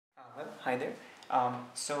Hi there.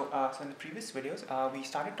 So in the previous videos, we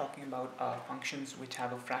started talking about functions which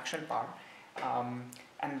have a fraction power,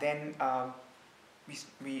 and then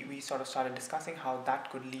we sort of started discussing how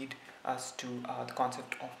that could lead us to the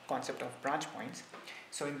concept of branch points.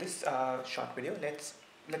 So in this short video,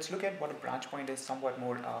 let's look at what a branch point is somewhat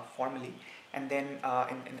more formally, and then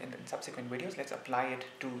in subsequent videos, let's apply it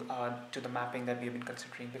to the mapping that we have been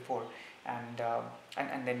considering before, and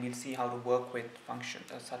then we'll see how to work with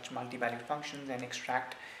such multi-valued functions and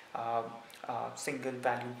extract single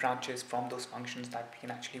value branches from those functions that we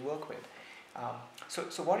can actually work with.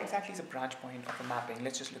 So what exactly is a branch point of a mapping?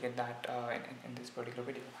 Let's just look at that in this particular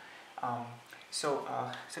video. So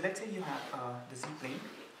let's say you have the z-plane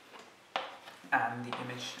and the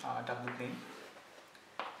image w plane.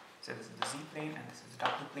 So this is the z-plane and this is the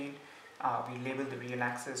w plane. We label the real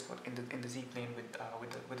axis in the z-plane with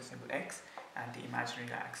the symbol x, and the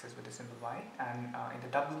imaginary axis with the symbol y. And in the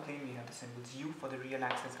w plane, we have the symbols u for the real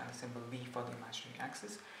axis and the symbol v for the imaginary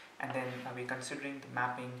axis. And then we're considering the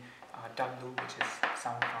mapping w, which is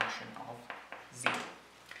some function of z.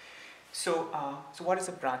 So what is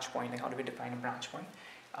a branch point? Like, how do we define a branch point?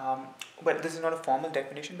 Well, this is not a formal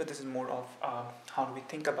definition, but this is more of how do we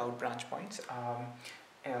think about branch points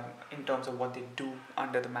in terms of what they do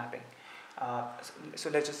under the mapping. So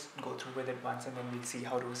let's just go through with it once, and then we'll see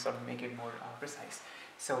how to sort of make it more precise.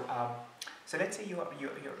 So let's say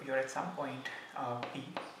you're at some point P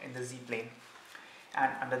in the z-plane,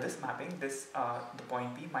 and under this mapping, the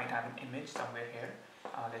point P might have an image somewhere here.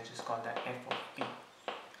 Let's just call that f of P.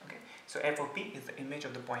 Okay, so f of P is the image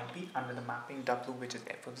of the point P under the mapping W, which is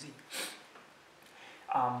f of z.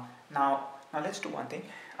 Now let's do one thing.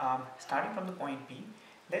 Starting from the point P,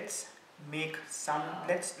 let's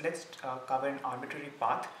cover an arbitrary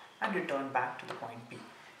path and return back to the point P.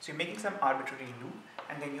 So you're making some arbitrary loop,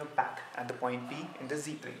 and then you're back at the point P in the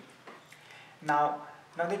z-plane. Now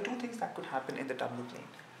there are two things that could happen in the W plane.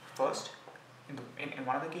 First, in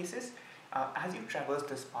one of the cases, as you traverse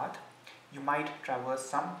this path, you might traverse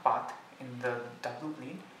some path in the W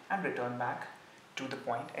plane and return back to the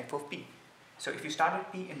point f of P. So if you start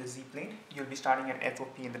at P in the z-plane, you'll be starting at f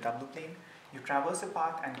of P in the W plane. You traverse a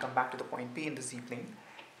path and come back to the point P in the z-plane.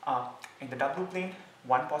 In the W plane,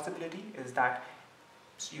 one possibility is that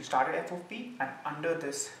you start at f of P, and under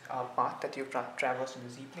this path that you've traversed in the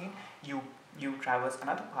z-plane, you traverse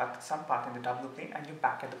another path, some path in the W plane, and you're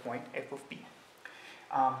back at the point f of P.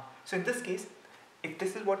 So in this case, if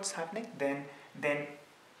this is what's happening, then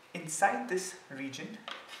inside this region,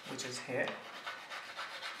 which is here,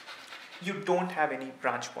 you don't have any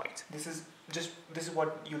branch points. This is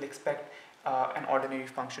what you'll expect an ordinary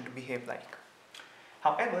function to behave like.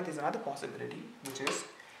 However, there's another possibility, which is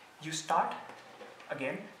you start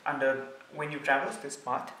again when you traverse this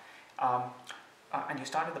path, and you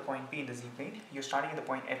start at the point P in the z-plane. You're starting at the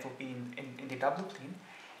point f of P in the W plane.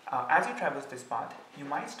 As you traverse this path, you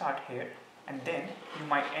might start here, and then you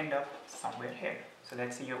might end up somewhere here. So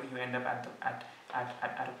let's say you end up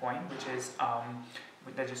at a point which is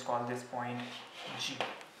let's just call this point G.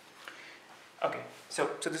 Okay, so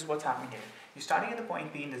this is what's happening here. You're starting at the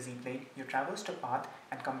point P in the z-plane, you traverse a path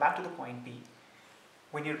and come back to the point P.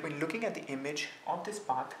 When looking at the image of this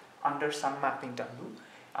path under some mapping W,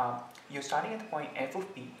 you're starting at the point f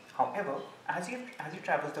of P. However, as you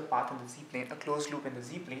traverse the path in the z-plane, a closed loop in the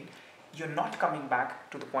z-plane, you're not coming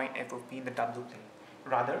back to the point f of P in the W plane.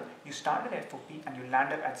 Rather, you start at f of P and you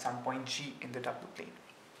land up at some point G in the W plane.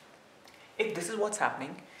 If this is what's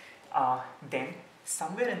happening, then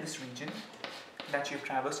somewhere in this region that you've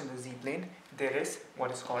traversed in the z-plane, there is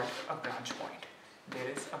what is called a branch point. There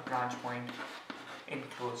is a branch point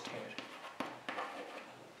enclosed here.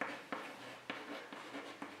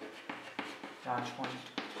 Branch point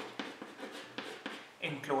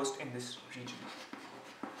enclosed in this region.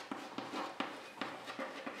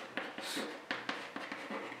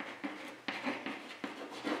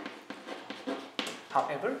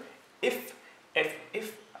 However, if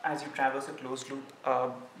as you traverse a closed loop,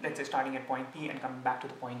 let's say starting at point P and coming back to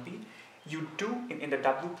the point P, you do in the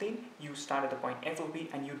W plane, you start at the point f of P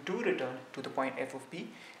and you do return to the point f of P.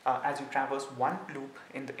 As you traverse one loop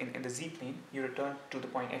in the Z plane, you return to the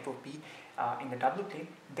point f of P in the W plane.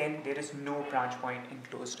 Then there is no branch point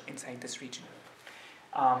enclosed inside this region.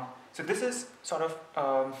 So this is sort of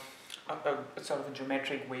a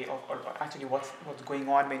geometric way of, or actually what's going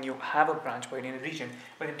on when you have a branch point in a region,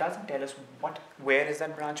 but it doesn't tell us where is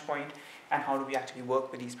that branch point and how do we actually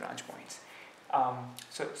work with these branch points.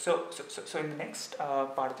 So in the next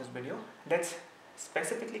part of this video, let's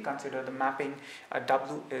specifically consider the mapping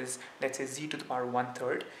W is, let's say, z to the power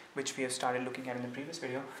 1/3, which we have started looking at in the previous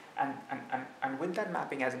video. And with that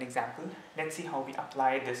mapping as an example, let's see how we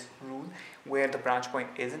apply this rule where the branch point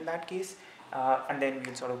is in that case. And then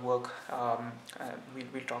we'll sort of work,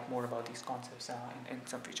 we'll talk more about these concepts in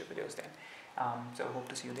some future videos then. So I hope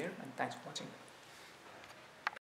to see you there, and thanks for watching.